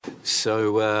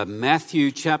So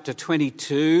Matthew chapter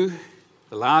 22,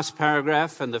 the last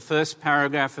paragraph and the first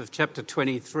paragraph of chapter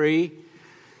 23,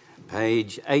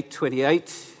 page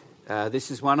 828.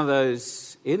 This is one of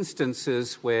those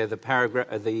instances where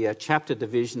the chapter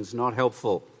division is not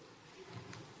helpful.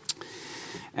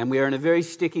 And we are in a very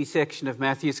sticky section of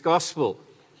Matthew's Gospel.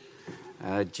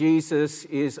 Jesus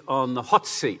is on the hot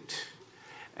seat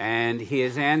and he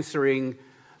is answering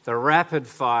the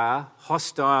rapid-fire,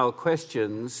 hostile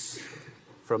questions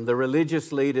from the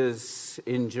religious leaders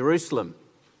in Jerusalem.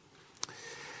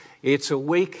 It's a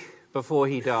week before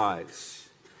he dies,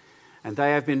 and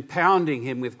they have been pounding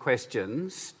him with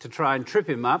questions to try and trip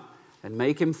him up and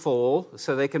make him fall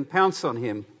so they can pounce on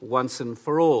him once and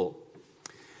for all.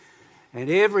 And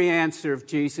every answer of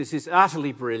Jesus is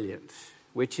utterly brilliant,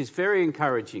 which is very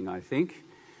encouraging, I think,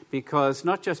 because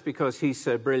not just because he's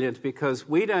so brilliant, because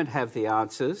we don't have the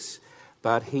answers,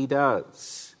 but he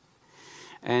does.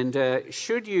 And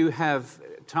should you have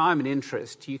time and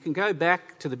interest, you can go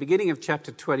back to the beginning of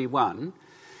chapter 21,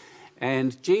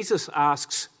 and Jesus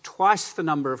asks twice the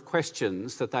number of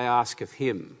questions that they ask of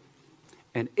him.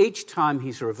 And each time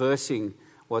he's reversing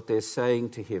what they're saying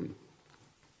to him.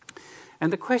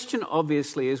 And the question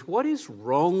obviously is, what is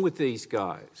wrong with these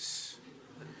guys?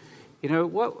 You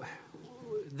know,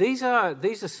 These are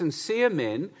sincere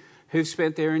men who've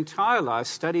spent their entire life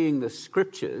studying the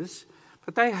scriptures,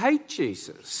 but they hate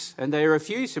Jesus and they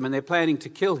refuse him and they're planning to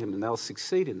kill him, and they'll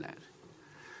succeed in that.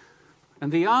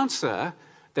 And the answer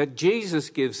that Jesus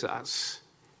gives us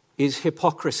is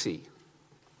hypocrisy.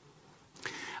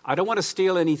 I don't want to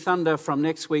steal any thunder from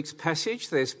next week's passage.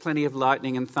 There's plenty of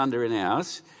lightning and thunder in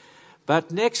ours.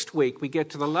 But next week we get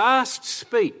to the last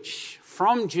speech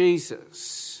from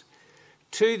Jesus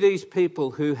to these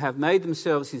people who have made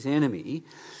themselves his enemy,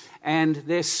 and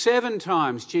there's 7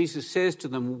 times Jesus says to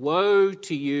them, "Woe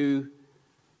to you,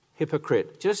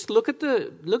 hypocrite." Just look at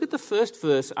the first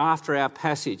verse after our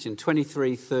passage in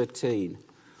 23:13.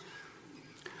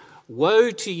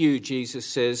 "Woe to you," Jesus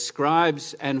says,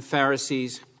 "scribes and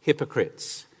Pharisees,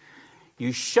 hypocrites.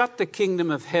 You shut the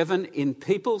kingdom of heaven in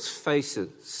people's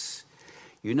faces.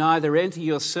 You neither enter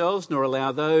yourselves nor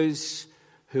allow those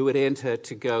who would enter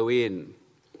to go in.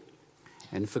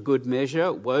 And for good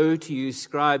measure, woe to you,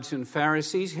 scribes and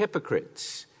Pharisees,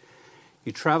 hypocrites.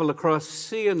 You travel across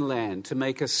sea and land to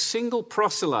make a single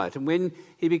proselyte, and when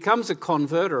he becomes a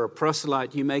convert or a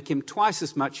proselyte, you make him twice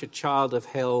as much a child of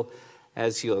hell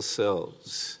as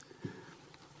yourselves."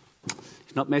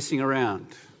 He's not messing around.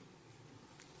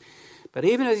 But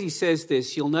even as he says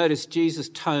this, you'll notice Jesus'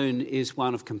 tone is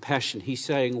one of compassion. He's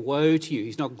saying, "Woe to you."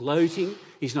 He's not gloating.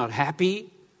 He's not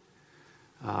happy.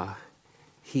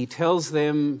 He tells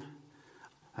them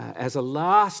as a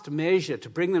last measure to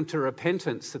bring them to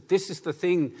repentance that this is the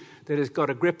thing that has got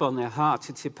a grip on their hearts.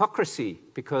 It's hypocrisy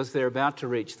because they're about to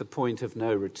reach the point of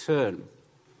no return.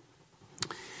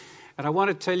 And I want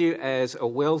to tell you, as a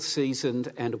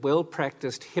well-seasoned and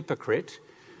well-practiced hypocrite,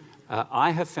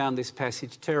 I have found this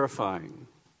passage terrifying,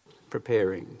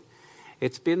 preparing.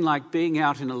 It's been like being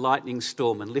out in a lightning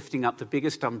storm and lifting up the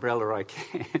biggest umbrella I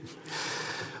can.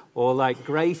 Or like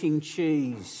grating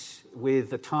cheese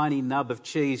with a tiny nub of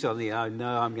cheese on the, oh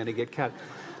no, I'm going to get cut.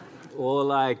 Or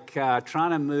like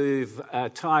trying to move a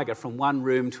tiger from one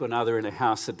room to another in a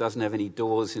house that doesn't have any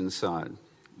doors inside.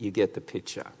 You get the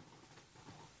picture.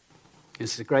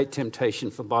 It's a great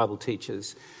temptation for Bible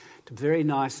teachers to be very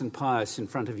nice and pious in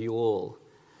front of you all,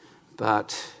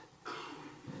 but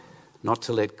not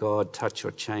to let God touch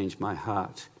or change my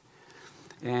heart.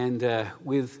 And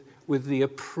with the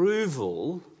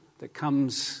approval that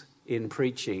comes in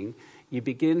preaching, you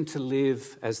begin to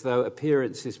live as though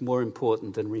appearance is more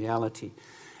important than reality.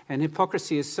 And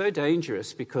hypocrisy is so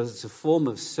dangerous because it's a form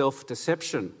of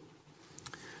self-deception.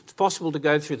 It's possible to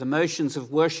go through the motions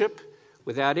of worship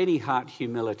without any heart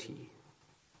humility,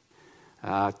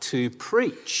 to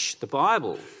preach the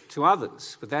Bible to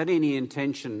others without any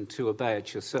intention to obey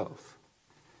it yourself,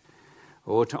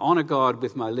 or to honour God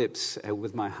with my lips and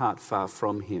with my heart far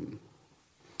from him.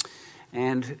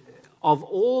 And of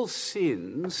all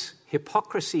sins,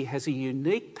 hypocrisy has a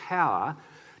unique power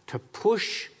to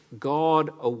push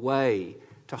God away,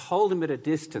 to hold him at a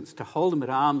distance, to hold him at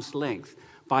arm's length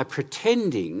by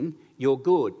pretending you're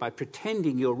good, by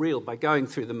pretending you're real, by going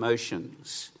through the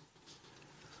motions.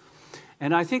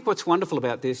 And I think what's wonderful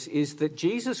about this is that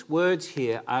Jesus' words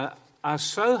here are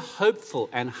so hopeful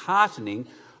and heartening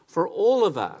for all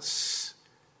of us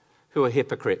who are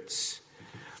hypocrites,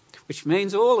 which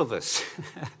means all of us.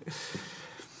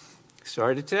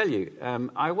 Sorry to tell you.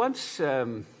 I once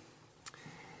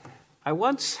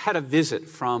had a visit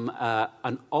from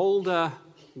an older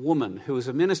woman who was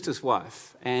a minister's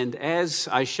wife, and as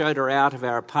I showed her out of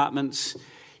our apartments,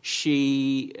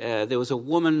 there was a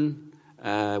woman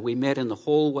we met in the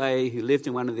hallway who lived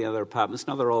in one of the other apartments,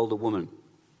 another older woman.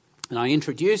 And I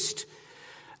introduced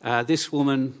this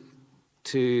woman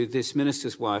to this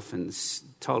minister's wife and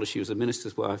told her she was a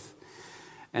minister's wife.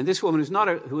 And this woman,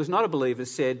 who was not a believer,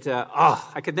 said,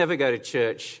 I could never go to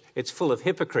church. It's full of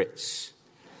hypocrites.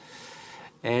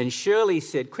 And Shirley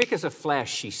said, quick as a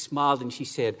flash, she smiled and she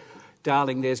said,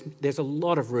 darling, there's a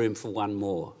lot of room for one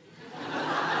more.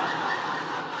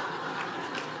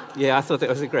 Yeah, I thought that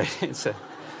was a great answer.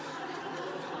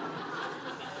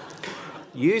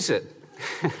 Use it.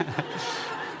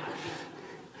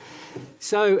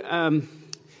 So,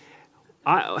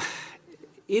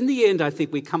 in the end, I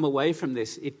think we come away from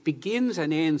this. It begins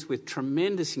and ends with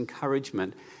tremendous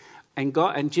encouragement.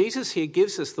 And Jesus here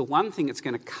gives us the one thing that's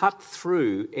going to cut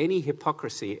through any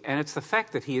hypocrisy, and it's the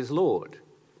fact that he is Lord,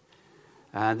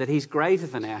 that he's greater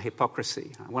than our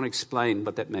hypocrisy. I want to explain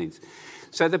what that means.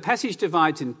 So the passage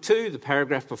divides in two, the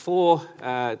paragraph before,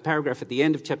 the paragraph at the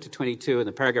end of chapter 22 and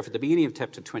the paragraph at the beginning of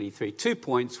chapter 23. 2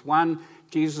 points. 1,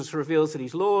 Jesus reveals that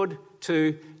he's Lord.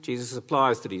 2, Jesus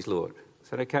applies that he's Lord. Is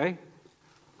that okay?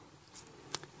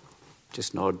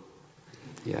 Just nod.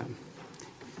 Yeah.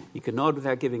 You can nod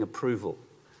without giving approval.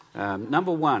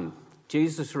 Number 1,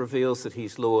 Jesus reveals that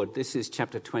he's Lord. This is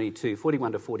chapter 22,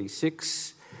 41 to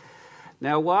 46.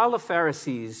 Now, while the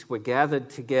Pharisees were gathered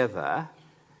together,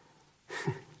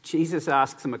 Jesus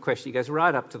asks them a question. He goes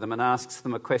right up to them and asks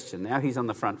them a question. Now he's on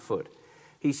the front foot.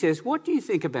 He says, what do you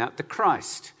think about the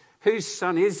Christ? Whose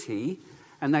son is he?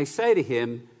 And they say to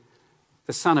him,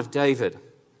 the son of David.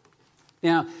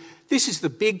 Now, this is the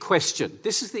big question.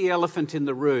 This is the elephant in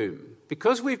the room.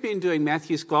 Because we've been doing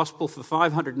Matthew's Gospel for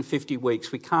 550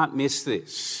 weeks, we can't miss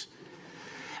this.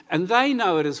 And they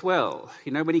know it as well.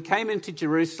 You know, when he came into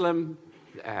Jerusalem,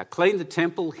 cleaned the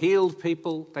temple, healed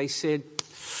people, they said,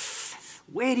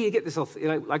 where do you get this,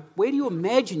 where do you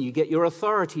imagine you get your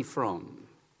authority from?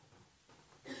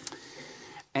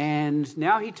 And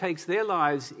now he takes their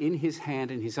lives in his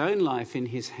hand and his own life in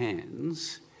his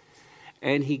hands,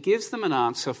 and he gives them an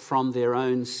answer from their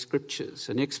own scriptures,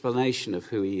 an explanation of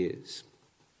who he is.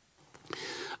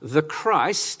 The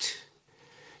Christ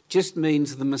just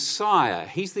means the Messiah.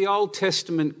 He's the Old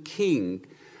Testament king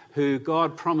who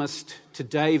God promised to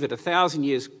David 1,000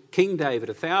 years, King David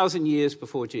 1,000 years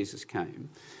before Jesus came.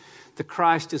 The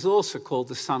Christ is also called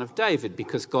the Son of David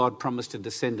because God promised a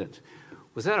descendant.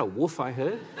 Was that a woof I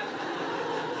heard?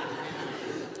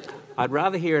 I'd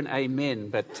rather hear an amen,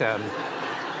 but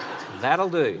that'll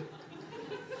do.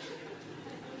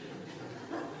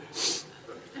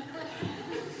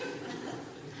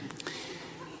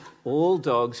 All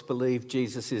dogs believe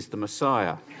Jesus is the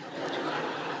Messiah.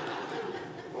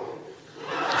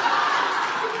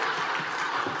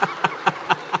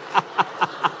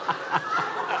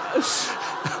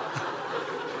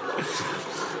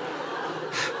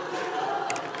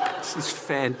 This is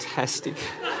fantastic.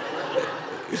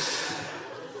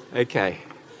 Okay.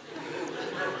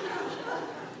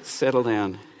 Settle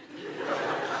down.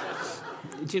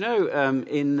 Do you know,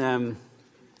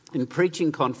 in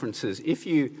preaching conferences, if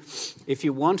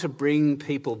you want to bring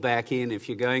people back in, if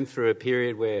you're going through a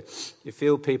period where you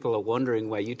feel people are wandering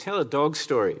away, you tell a dog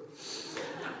story.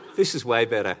 This is way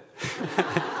better.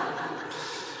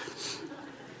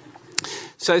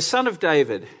 So, Son of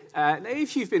David.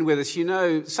 If you've been with us, you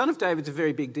know Son of David's a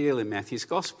very big deal in Matthew's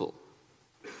Gospel.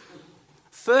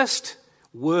 First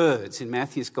words in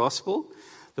Matthew's Gospel,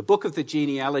 the book of the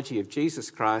genealogy of Jesus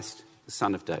Christ, the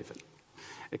Son of David.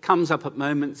 It comes up at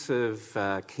moments of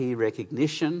key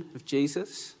recognition of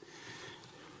Jesus.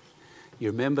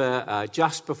 You remember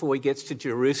just before he gets to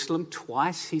Jerusalem,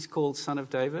 twice he's called Son of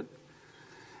David.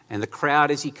 And the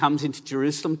crowd, as he comes into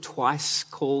Jerusalem, twice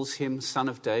calls him Son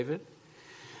of David.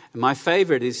 And my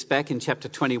favourite is back in chapter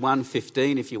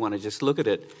 21:15, if you want to just look at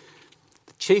it.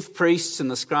 The chief priests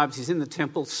and the scribes, he's in the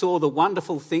temple, saw the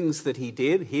wonderful things that he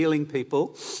did, healing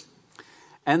people.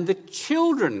 And the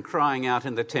children crying out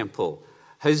in the temple,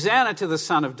 Hosanna to the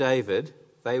Son of David,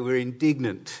 they were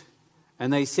indignant.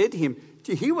 And they said to him,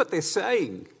 do you hear what they're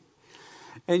saying?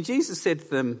 And Jesus said to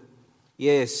them,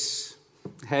 yes,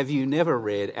 have you never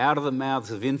read, out of the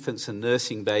mouths of infants and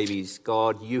nursing babies,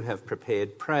 God, you have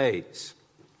prepared praise.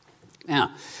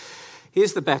 Now,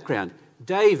 here's the background.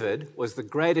 David was the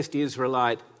greatest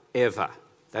Israelite ever.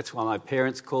 That's why my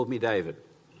parents called me David.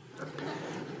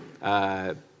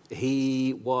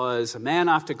 He was a man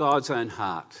after God's own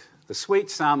heart, the sweet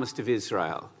psalmist of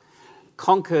Israel,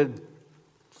 conquered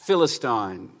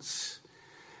Philistines.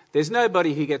 There's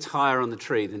nobody who gets higher on the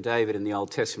tree than David in the Old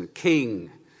Testament.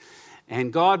 King,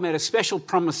 And God made a special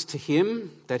promise to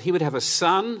him that he would have a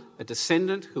son, a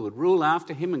descendant who would rule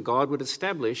after him, and God would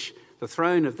establish the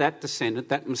throne of that descendant,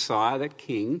 that Messiah, that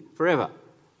king, forever.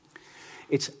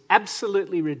 It's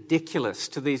absolutely ridiculous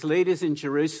to these leaders in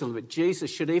Jerusalem that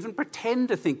Jesus should even pretend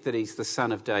to think that he's the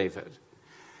son of David.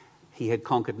 He had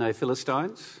conquered no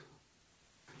Philistines,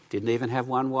 didn't even have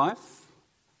one wife,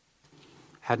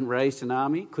 hadn't raised an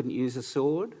army, couldn't use a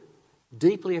sword.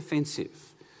 Deeply offensive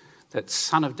that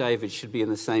son of David should be in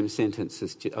the same sentence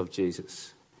as of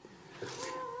Jesus.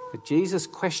 But Jesus'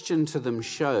 question to them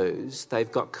shows they've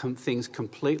got things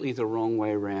completely the wrong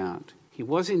way around. He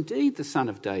was indeed the son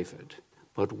of David,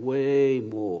 but way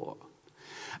more.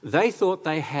 They thought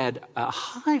they had a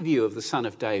high view of the son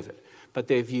of David, but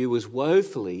their view was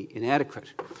woefully inadequate.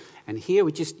 And here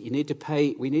we need to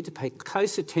pay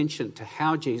close attention to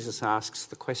how Jesus asks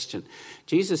the question.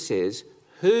 Jesus says,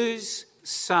 "Whose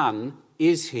son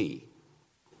is he?"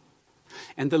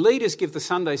 And the leaders give the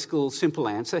Sunday school simple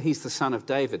answer, he's the son of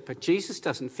David. But Jesus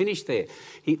doesn't finish there.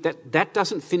 That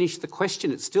doesn't finish the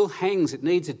question. It still hangs. It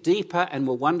needs a deeper and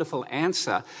more wonderful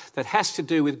answer that has to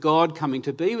do with God coming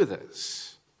to be with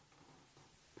us.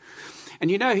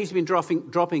 And you know he's been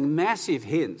dropping massive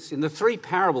hints. In the 3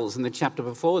 parables in the chapter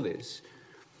before this,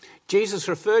 Jesus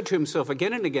referred to himself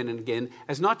again and again and again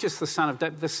as not just the son of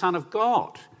David, the son of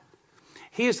God.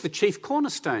 He is the chief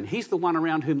cornerstone. He's the one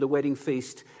around whom the wedding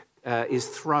feast is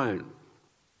thrown.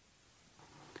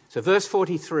 So verse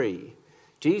 43,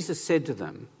 Jesus said to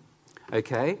them,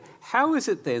 okay, how is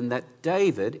it then that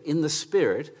David in the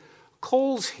Spirit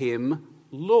calls him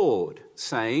Lord,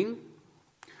 saying,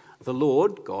 the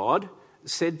Lord, God,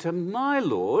 said to my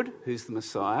Lord, who's the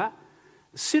Messiah,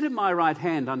 sit at my right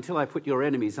hand until I put your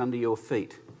enemies under your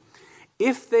feet.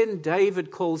 If then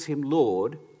David calls him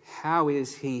Lord, how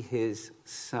is he his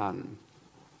son?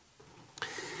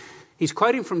 He's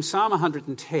quoting from Psalm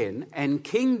 110, and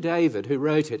King David, who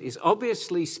wrote it, is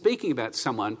obviously speaking about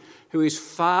someone who is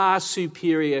far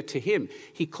superior to him.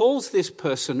 He calls this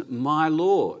person my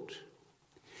Lord.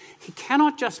 He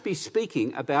cannot just be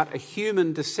speaking about a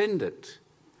human descendant,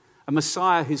 a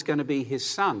Messiah who's going to be his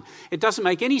son. It doesn't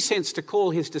make any sense to call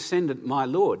his descendant my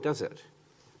Lord, does it?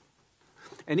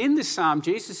 And in this psalm,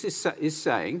 Jesus is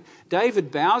saying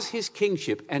David bows his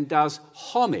kingship and does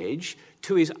homage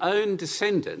to his own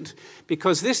descendant,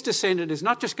 because this descendant is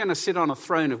not just going to sit on a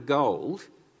throne of gold,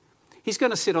 he's going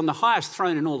to sit on the highest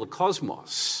throne in all the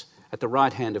cosmos at the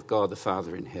right hand of God the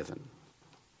Father in heaven.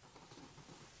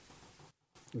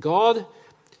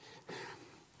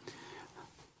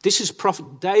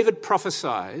 David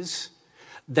prophesies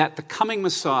that the coming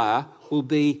Messiah will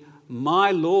be my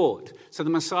Lord. So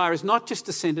the Messiah is not just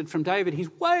descended from David,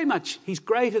 he's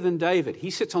greater than David.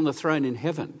 He sits on the throne in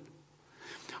heaven.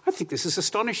 I think this is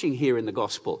astonishing here in the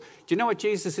gospel. Do you know what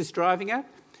Jesus is driving at?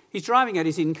 He's driving at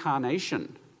his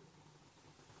incarnation.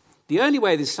 The only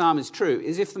way this psalm is true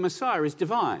is if the Messiah is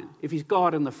divine, if he's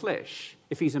God in the flesh,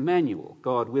 if he's Emmanuel,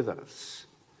 God with us.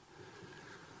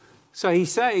 So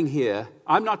he's saying here,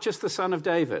 I'm not just the son of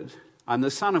David, I'm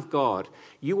the son of God.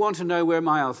 You want to know where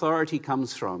my authority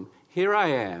comes from? Here I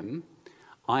am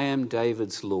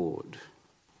David's Lord.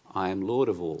 I am Lord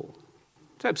of all.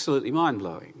 It's absolutely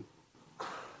mind-blowing.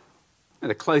 And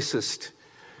the closest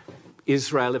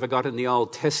Israel ever got in the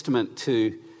Old Testament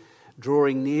to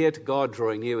drawing near to God,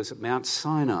 drawing near, was at Mount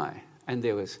Sinai. And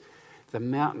the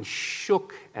mountain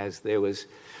shook as there was,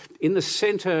 in the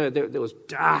centre, there was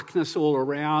darkness all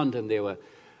around, and there were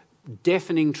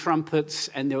deafening trumpets,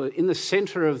 and in the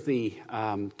centre of the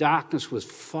darkness was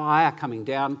fire coming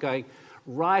down, going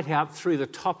right out through the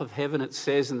top of heaven, it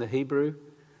says in the Hebrew.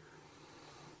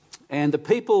 And the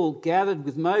people gathered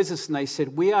with Moses and they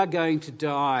said, we are going to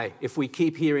die if we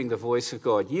keep hearing the voice of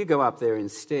God. You go up there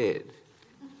instead.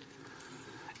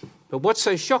 But what's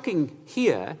so shocking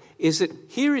here is that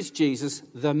here is Jesus,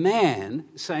 the man,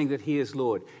 saying that he is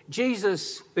Lord.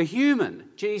 Jesus, the human.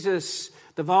 Jesus,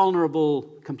 the vulnerable,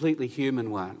 completely human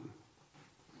one.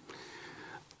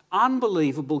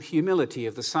 Unbelievable humility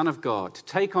of the Son of God to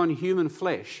take on human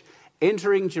flesh,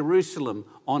 entering Jerusalem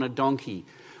on a donkey,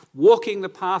 walking the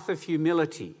path of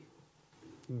humility,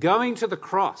 going to the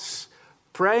cross,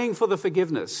 praying for the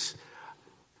forgiveness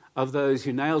of those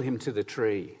who nailed him to the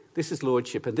tree. This is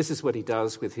lordship, and this is what he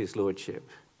does with his lordship.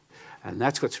 And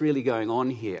that's what's really going on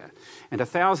here. And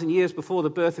 1,000 years before the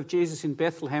birth of Jesus in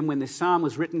Bethlehem, when this psalm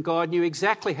was written, God knew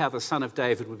exactly how the Son of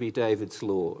David would be David's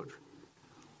Lord.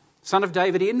 Son of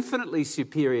David, infinitely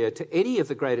superior to any of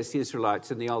the greatest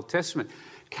Israelites in the Old Testament,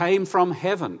 came from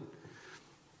heaven.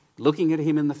 Looking at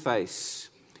him in the face,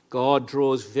 God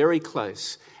draws very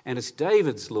close. And as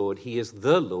David's Lord, he is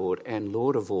the Lord and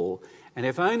Lord of all. And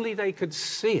if only they could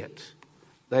see it,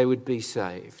 they would be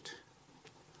saved.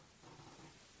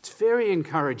 It's very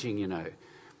encouraging,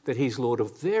 that he's Lord.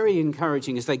 Very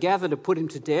encouraging. As they gather to put him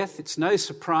to death, it's no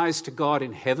surprise to God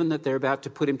in heaven that they're about to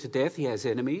put him to death. He has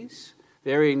enemies.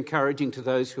 Very encouraging to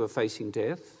those who are facing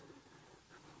death.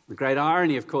 The great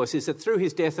irony, of course, is that through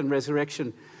his death and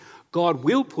resurrection, God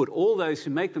will put all those who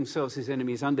make themselves his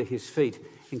enemies under his feet,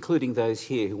 including those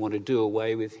here who want to do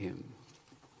away with him.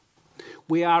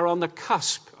 We are on the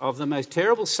cusp of the most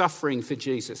terrible suffering for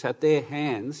Jesus at their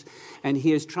hands, and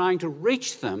he is trying to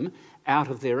reach them out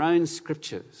of their own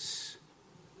scriptures.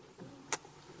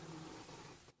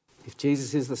 If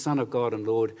Jesus is the Son of God and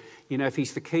Lord, if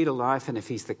he's the key to life and if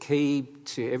he's the key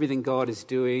to everything God is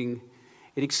doing,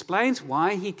 it explains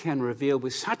why he can reveal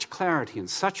with such clarity and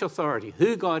such authority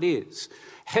who God is,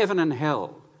 heaven and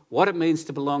hell, what it means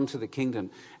to belong to the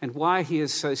kingdom, and why he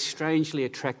is so strangely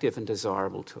attractive and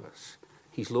desirable to us.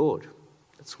 He's Lord.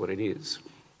 That's what it is.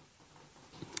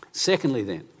 Secondly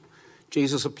then,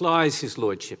 Jesus applies his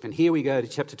lordship. And here we go to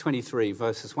chapter 23,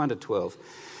 verses 1 to 12.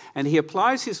 And he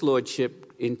applies his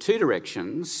lordship in two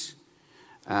directions,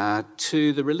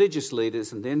 to the religious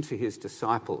leaders and then to his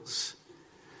disciples.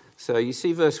 So you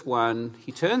see verse 1,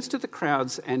 he turns to the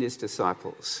crowds and his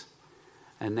disciples.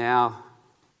 And now,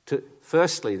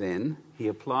 firstly then, he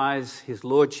applies his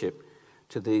lordship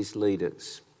to these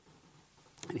leaders.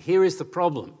 And here is the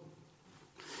problem.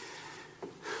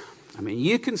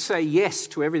 You can say yes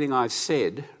to everything I've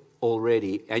said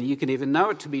already, and you can even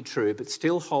know it to be true, but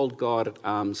still hold God at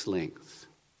arm's length.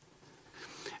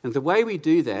 And the way we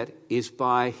do that is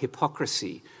by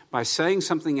hypocrisy, by saying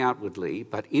something outwardly,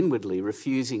 but inwardly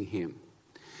refusing him.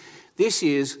 This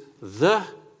is the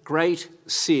great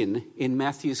sin in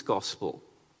Matthew's gospel.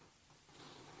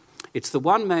 It's the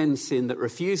one man's sin that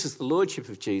refuses the lordship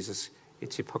of Jesus.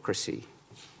 It's hypocrisy.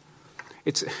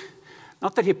 It's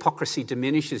not that hypocrisy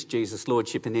diminishes Jesus'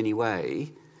 lordship in any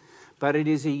way, but it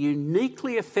is a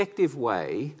uniquely effective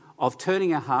way of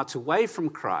turning our hearts away from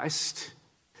Christ,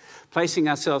 placing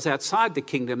ourselves outside the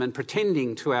kingdom and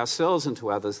pretending to ourselves and to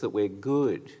others that we're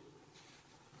good.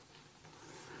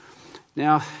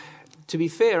 Now, to be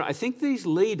fair, I think these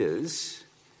leaders,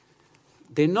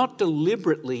 they're not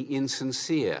deliberately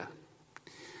insincere.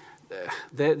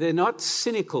 They're not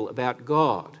cynical about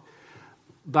God.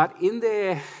 But in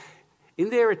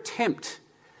their attempt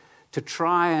to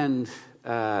try and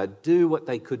do what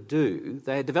they could do,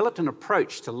 they had developed an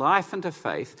approach to life and to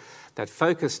faith that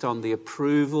focused on the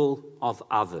approval of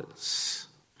others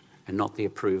and not the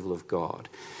approval of God.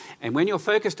 And when you're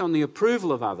focused on the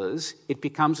approval of others, it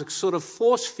becomes a sort of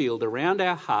force field around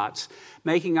our hearts,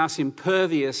 making us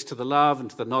impervious to the love and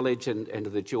to the knowledge and to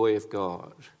the joy of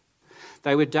God.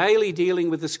 They were daily dealing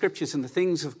with the scriptures and the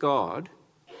things of God,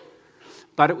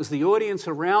 but it was the audience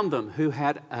around them who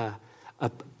had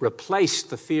replaced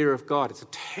the fear of God. It's a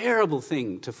terrible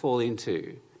thing to fall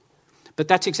into. But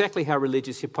that's exactly how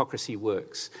religious hypocrisy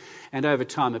works. And over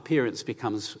time, appearance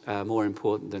becomes more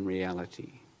important than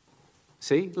reality.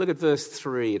 See, look at verse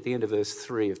 3, at the end of verse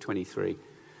 3 of 23.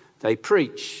 They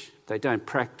preach, they don't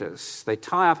practice. They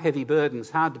tie up heavy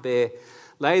burdens, hard to bear,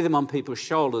 lay them on people's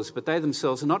shoulders, but they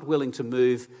themselves are not willing to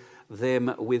move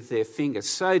them with their finger.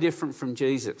 So different from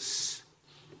Jesus.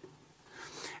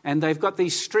 And they've got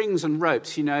these strings and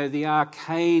ropes, the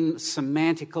arcane,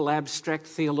 semantical, abstract,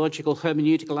 theological,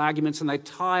 hermeneutical arguments, and they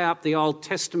tie up the Old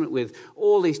Testament with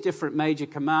all these different major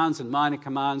commands and minor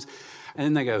commands, and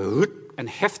then they go and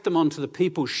heft them onto the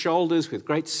people's shoulders with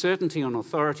great certainty and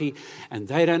authority, and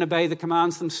they don't obey the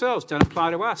commands themselves. Don't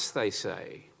apply to us, they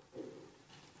say.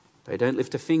 They don't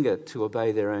lift a finger to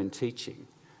obey their own teaching.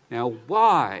 Now,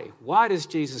 why? Why does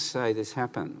Jesus say this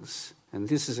happens? And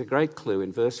this is a great clue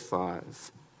in verse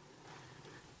 5.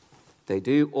 They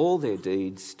do all their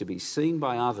deeds to be seen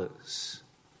by others.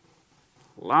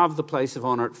 Love the place of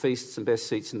honour at feasts and best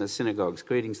seats in the synagogues,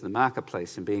 greetings in the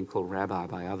marketplace and being called rabbi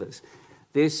by others.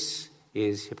 This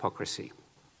is hypocrisy.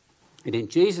 And in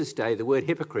Jesus' day, the word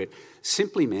hypocrite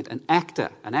simply meant an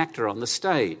actor on the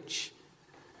stage.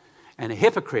 And a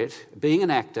hypocrite, being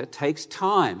an actor, takes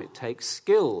time, it takes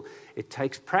skill, it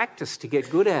takes practice to get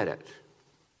good at it.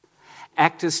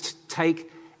 Actors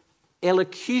take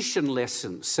elocution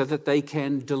lessons so that they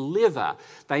can deliver.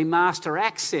 They master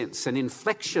accents and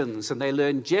inflections, and they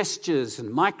learn gestures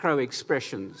and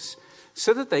micro-expressions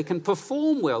so that they can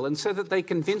perform well and so that they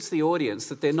convince the audience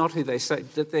that they're not who they say,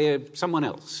 that they're someone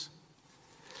else.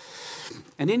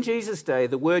 And in Jesus' day,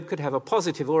 the word could have a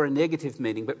positive or a negative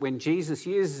meaning, but when Jesus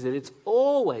uses it, it's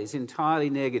always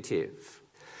entirely negative.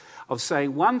 Of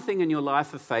saying one thing in your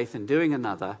life of faith and doing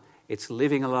another, it's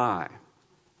living a lie.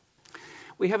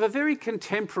 We have a very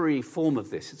contemporary form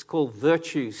of this. It's called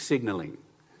virtue signalling.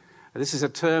 This is a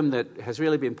term that has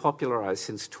really been popularised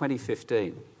since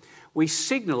 2015. We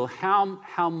signal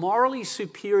how morally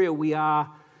superior we are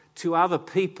to other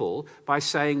people by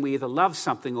saying we either love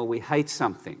something or we hate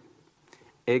something.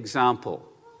 Example,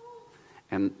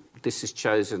 and this is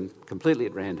chosen completely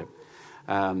at random.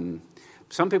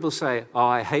 Some people say, oh,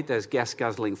 I hate those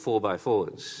gas-guzzling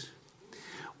 4x4s.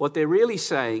 What they're really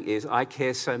saying is, I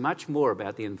care so much more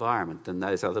about the environment than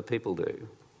those other people do.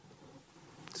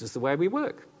 This is the way we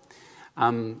work.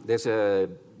 There's a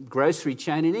grocery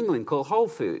chain in England called Whole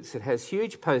Foods. It has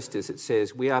huge posters. It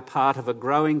says, we are part of a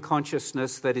growing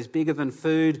consciousness that is bigger than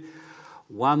food,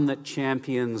 one that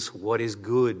champions what is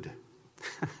good.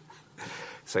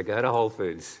 So go to Whole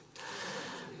Foods.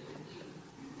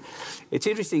 It's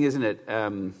interesting, isn't it,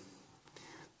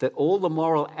 that all the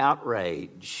moral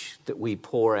outrage that we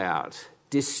pour out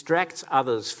distracts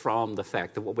others from the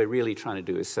fact that what we're really trying to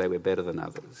do is say we're better than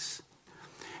others.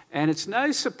 And it's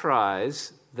no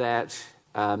surprise that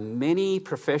many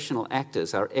professional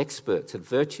actors are experts at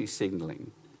virtue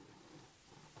signalling,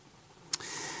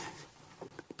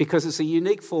 because it's a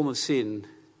unique form of sin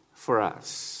for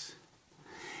us.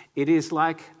 It is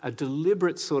like a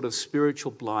deliberate sort of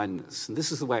spiritual blindness. And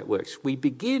this is the way it works. We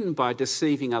begin by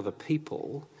deceiving other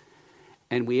people,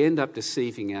 and we end up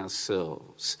deceiving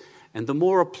ourselves. And the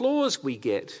more applause we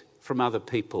get from other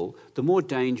people, the more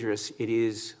dangerous it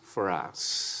is for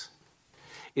us.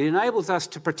 It enables us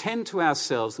to pretend to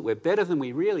ourselves that we're better than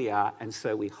we really are, and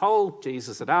so we hold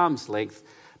Jesus at arm's length,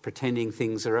 pretending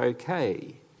things are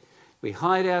okay. We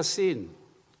hide our sin.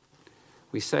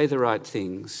 We say the right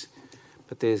things,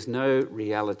 but there's no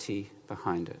reality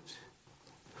behind it.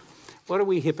 What are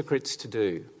we hypocrites to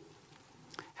do?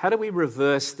 How do we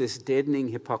reverse this deadening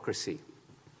hypocrisy?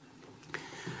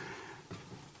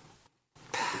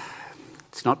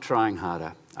 It's not trying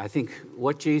harder. I think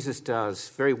what Jesus does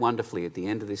very wonderfully at the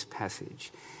end of this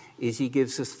passage is he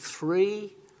gives us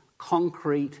 3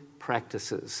 concrete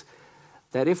practices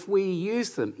that, if we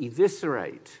use them,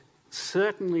 eviscerate,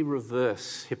 certainly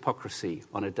reverse hypocrisy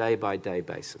on a day-by-day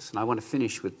basis. And I want to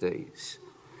finish with these.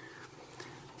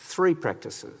 3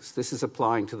 practices. This is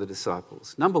applying to the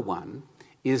disciples. Number 1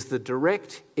 is the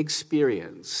direct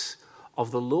experience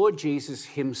of the Lord Jesus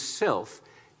himself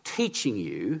teaching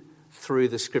you through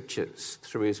the Scriptures,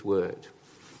 through his word.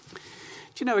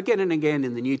 Do you know, again and again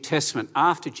in the New Testament,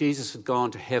 after Jesus had gone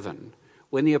to heaven,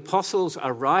 when the apostles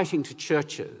are writing to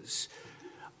churches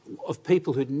of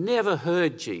people who'd never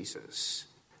heard Jesus,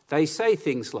 they say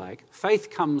things like,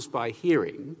 faith comes by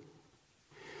hearing,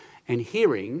 and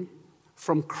hearing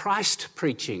from Christ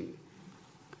preaching.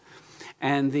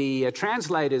 And the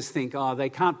translators think, they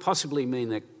can't possibly mean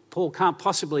that, Paul can't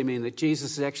possibly mean that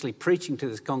Jesus is actually preaching to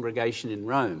this congregation in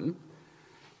Rome.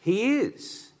 He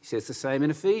is. He says the same in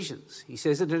Ephesians. He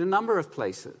says it in a number of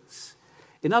places.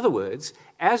 In other words,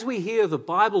 as we hear the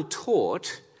Bible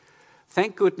taught,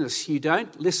 thank goodness you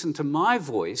don't listen to my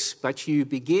voice, but you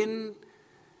begin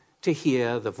to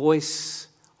hear the voice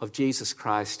of Jesus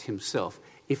Christ himself.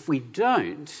 If we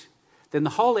don't, then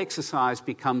the whole exercise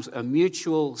becomes a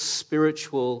mutual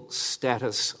spiritual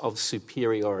status of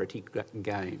superiority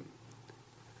game.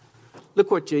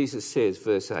 Look what Jesus says,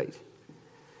 verse 8.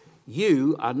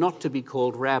 You are not to be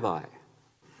called rabbi.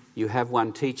 You have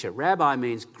one teacher. Rabbi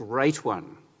means great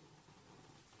one.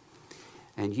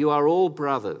 And you are all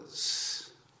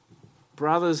brothers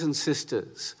and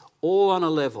sisters, all on a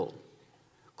level.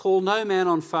 Call no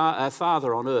man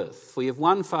father on earth, for you have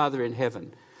one Father in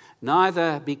heaven.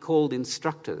 Neither be called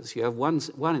instructors. You have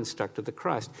one instructor, the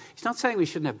Christ. He's not saying we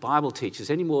shouldn't have Bible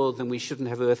teachers any more than we shouldn't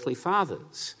have earthly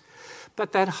fathers.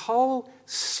 But that whole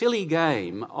silly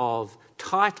game of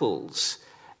titles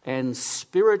and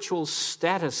spiritual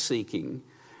status seeking,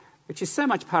 which is so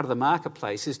much part of the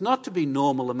marketplace, is not to be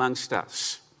normal amongst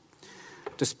us,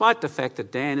 despite the fact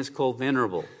that Dan is called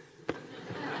venerable.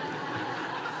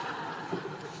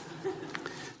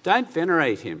 Don't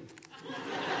venerate him.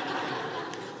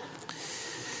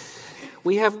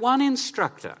 We have one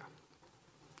instructor.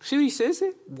 See what he says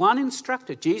there? One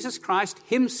instructor, Jesus Christ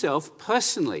himself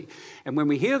personally. And when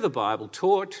we hear the Bible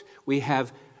taught, we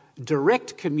have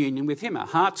direct communion with him. Our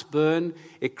hearts burn,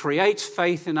 it creates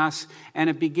faith in us, and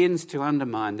it begins to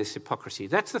undermine this hypocrisy.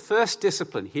 That's the first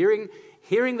discipline,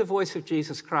 hearing the voice of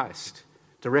Jesus Christ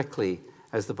directly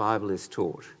as the Bible is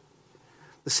taught.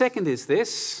 The second is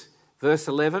this, verse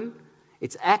 11,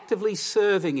 it's actively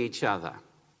serving each other.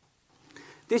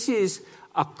 This is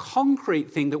a concrete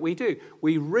thing that we do.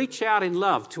 We reach out in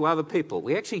love to other people.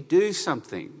 We actually do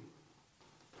something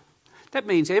That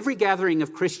means every gathering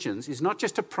of Christians is not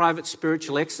just a private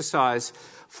spiritual exercise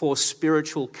for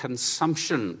spiritual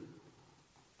consumption.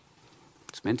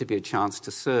 It's meant to be a chance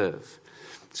to serve.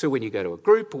 So when you go to a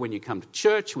group or when you come to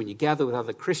church, when you gather with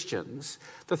other Christians,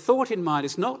 the thought in mind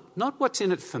is not what's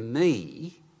in it for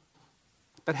me,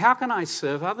 but how can I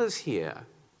serve others here?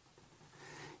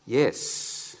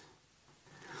 Yes.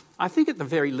 I think at the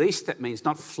very least that means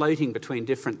not floating between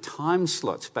different time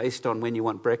slots based on when you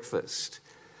want breakfast.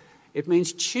 It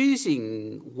means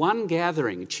choosing one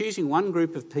gathering, choosing one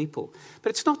group of people. But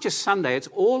it's not just Sunday, it's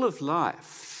all of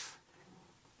life.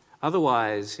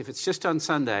 Otherwise, if it's just on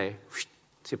Sunday,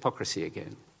 it's hypocrisy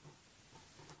again.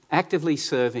 Actively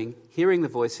serving, hearing the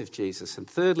voice of Jesus. And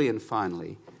thirdly and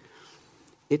finally,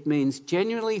 it means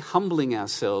genuinely humbling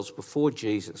ourselves before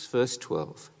Jesus. Verse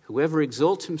 12, whoever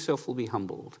exalts himself will be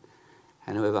humbled,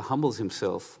 and whoever humbles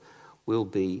himself will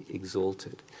be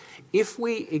exalted. If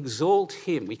we exalt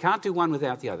him, we can't do one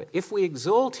without the other. If we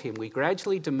exalt him, we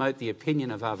gradually demote the opinion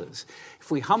of others.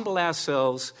 If we humble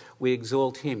ourselves, we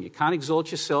exalt him. You can't exalt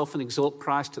yourself and exalt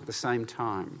Christ at the same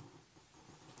time.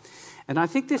 And I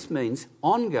think this means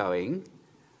ongoing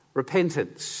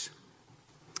repentance.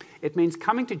 It means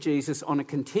coming to Jesus on a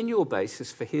continual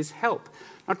basis for his help.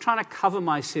 Not trying to cover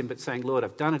my sin, but saying, Lord,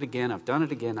 I've done it again, I've done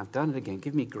it again, I've done it again.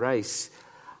 Give me grace.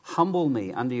 Humble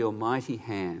me under your mighty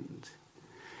hand.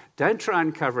 Don't try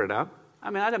and cover it up.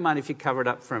 I mean, I don't mind if you cover it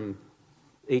up from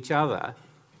each other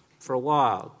for a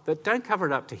while, but don't cover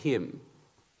it up to him.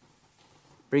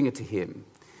 Bring it to him.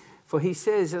 For he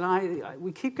says, and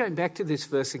we keep going back to this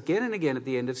verse again and again at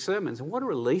the end of sermons, and what a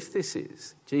relief this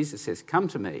is. Jesus says, come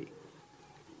to me,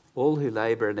 all who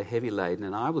labour and are heavy laden,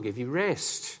 and I will give you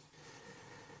rest.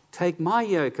 Take my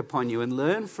yoke upon you and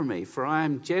learn from me, for I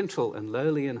am gentle and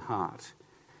lowly in heart,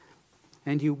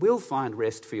 and you will find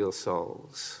rest for your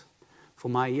souls. For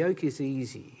my yoke is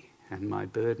easy and my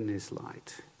burden is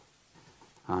light.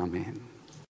 Amen.